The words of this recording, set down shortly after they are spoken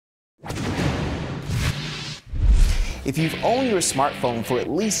If you've owned your smartphone for at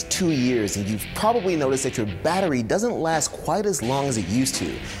least 2 years, and you've probably noticed that your battery doesn't last quite as long as it used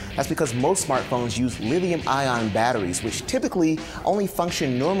to. That's because most smartphones use lithium-ion batteries, which typically only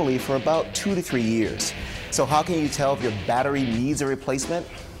function normally for about 2 to 3 years. So how can you tell if your battery needs a replacement?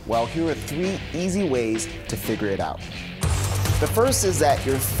 Well, here are 3 easy ways to figure it out. The first is that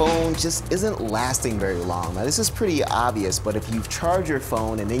your phone just isn't lasting very long. Now, this is pretty obvious, but if you charge your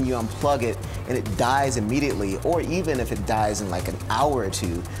phone and then you unplug it and it dies immediately, or even if it dies in like an hour or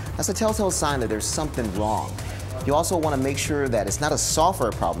 2, that's a telltale sign that there's something wrong. You also want to make sure that it's not a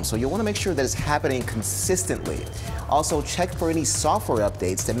software problem, so you want to make sure that it's happening consistently. Also, check for any software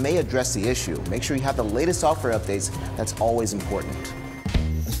updates that may address the issue. Make sure you have the latest software updates. That's always important.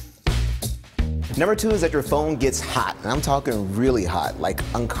 Number 2 is that your phone gets hot, and I'm talking really hot, like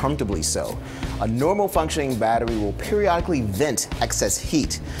uncomfortably so. A normal functioning battery will periodically vent excess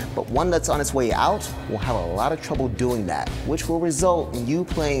heat, but one that's on its way out will have a lot of trouble doing that, which will result in you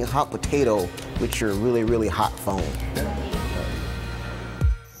playing hot potato with your really hot phone.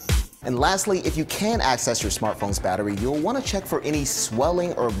 And lastly, if you can access your smartphone's battery, you'll want to check for any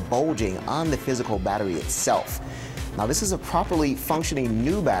swelling or bulging on the physical battery itself. Now, this is a properly functioning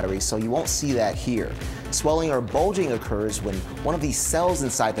new battery, so you won't see that here. Swelling or bulging occurs when one of these cells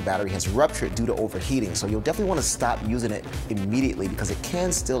inside the battery has ruptured due to overheating, so you'll definitely want to stop using it immediately because it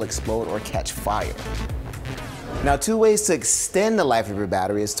can still explode or catch fire. Now, 2 ways to extend the life of your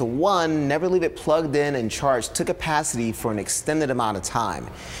battery is to 1, never leave it plugged in and charged to capacity for an extended amount of time,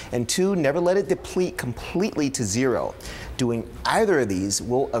 and 2, never let it deplete completely to 0. Doing either of these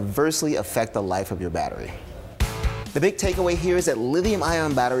will adversely affect the life of your battery. The big takeaway here is that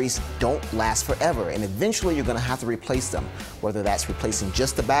lithium-ion batteries don't last forever, and eventually you're going to have to replace them, whether that's replacing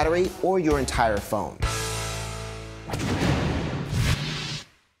just the battery or your entire phone.